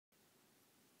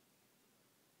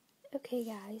Okay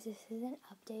guys, this is an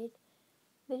update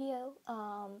video.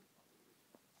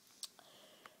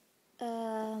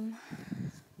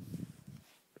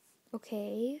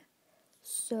 Okay,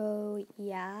 so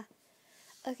yeah.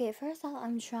 Okay, first off,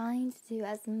 I'm trying to do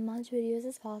as much videos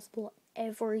as possible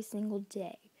every single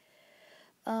day.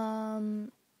 I've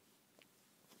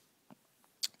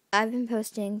been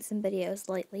posting some videos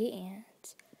lately, and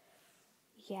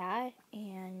yeah.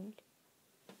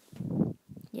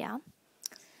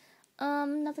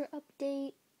 Another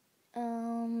update.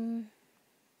 Oh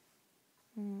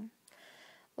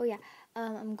yeah.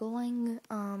 I'm going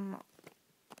on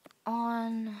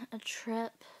a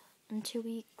trip in 2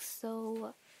 weeks,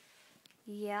 so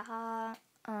yeah.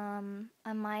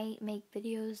 I might make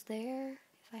videos there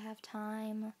if I have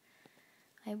time.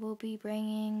 I will be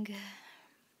bringing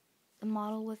the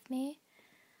model with me.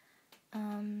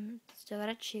 Still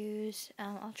gotta choose.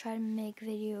 I'll try to make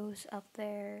videos up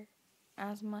there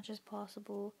as much as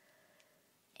possible.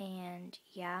 And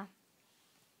yeah.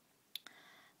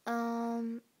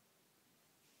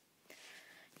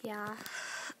 Yeah.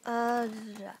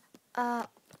 And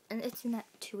it's in that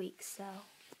 2 weeks, so.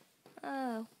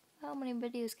 Oh, how many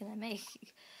videos can I make?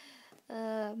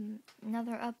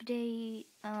 Another update.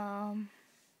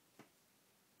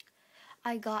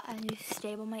 I got a new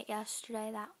stablemate yesterday.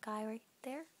 That guy right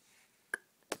there.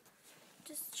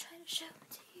 Just trying to show it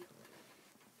to you.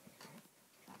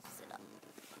 Sit up.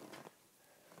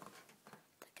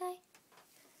 That guy.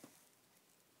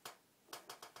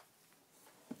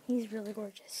 He's really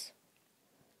gorgeous.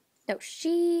 No,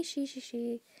 she.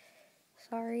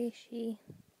 Sorry, she.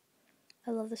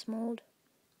 I love this mold.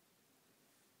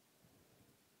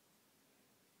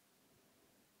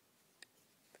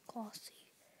 Glossy.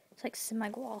 It's like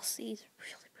semi-glossy. It's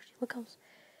really pretty. Look at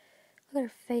her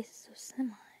face. It's so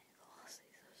semi-glossy.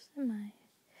 So semi.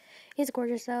 He's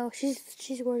gorgeous though.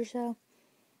 She's gorgeous though.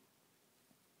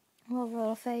 I love her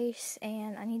little face,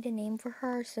 and I need a name for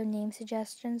her, so name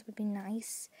suggestions would be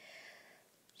nice.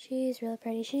 She's really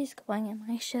pretty. She's going in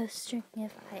my show string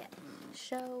if I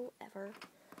show ever.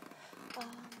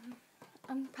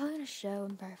 I'm probably gonna show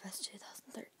when BreyerFest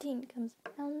 2013 comes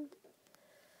around.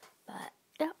 But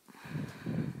yeah.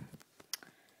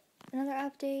 Another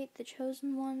update, The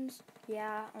Chosen Ones.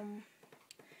 Yeah, I'm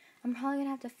probably gonna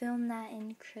have to film that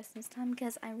in Christmas time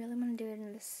because I really want to do it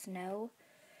in the snow,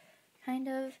 kind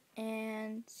of.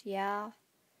 And yeah.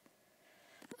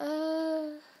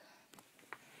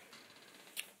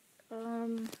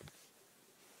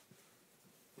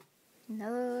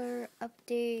 Another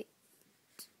update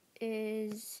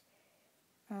is,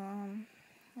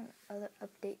 what other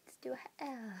updates do I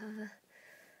have?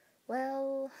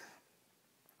 Well,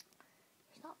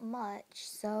 there's not much,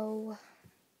 so,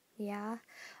 yeah.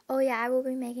 Oh yeah, I will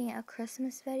be making a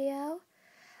Christmas video,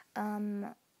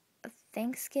 a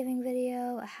Thanksgiving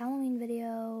video, a Halloween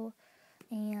video,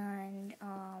 and,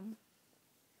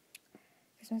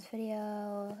 Christmas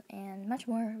video, and much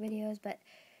more videos, but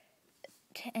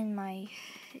in my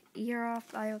year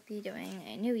off, I will be doing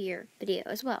a New Year video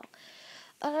as well.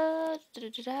 And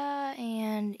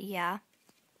yeah,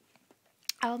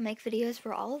 I will make videos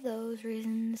for all of those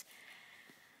reasons.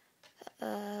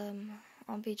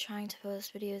 I'll be trying to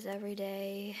post videos every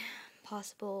day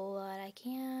possible that I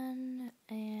can,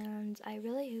 and I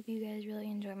really hope you guys really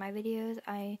enjoy my videos.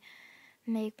 I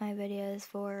make my videos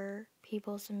for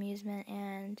people's amusement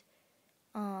and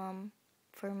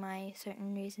for my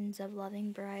certain reasons of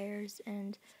loving Breyers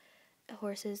and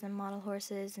horses and model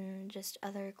horses and just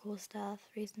other cool stuff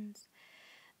reasons.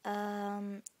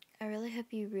 I really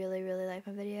hope you really like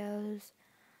my videos.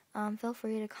 Feel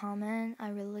free to comment. I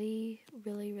really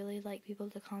like people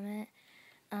to comment,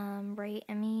 rate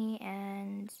me,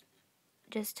 and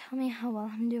just tell me how well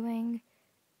I'm doing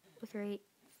with rate,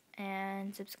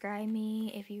 and subscribe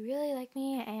me if you really like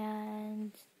me,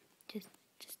 and just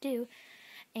do.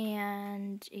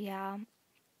 And yeah.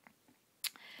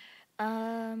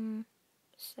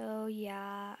 So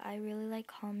yeah, I really like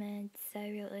comments. I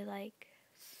really like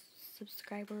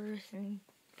subscribers and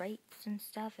rates and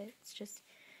stuff. It's just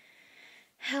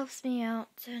helps me out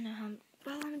to know how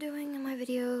well I'm doing in my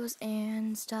videos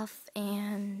and stuff.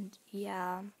 And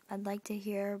yeah, I'd like to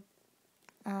hear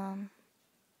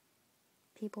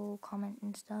people comment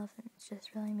and stuff, and it's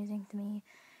just really amusing to me.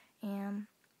 And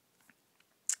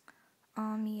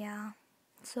yeah,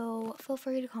 so feel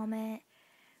free to comment,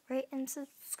 rate, and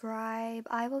subscribe.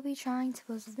 I will be trying to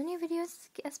post as many videos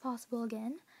as possible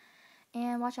again,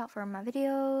 and watch out for my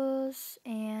videos.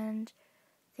 And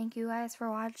thank you guys for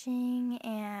watching,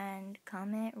 and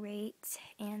comment, rate,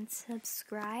 and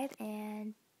subscribe,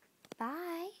 and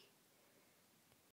bye.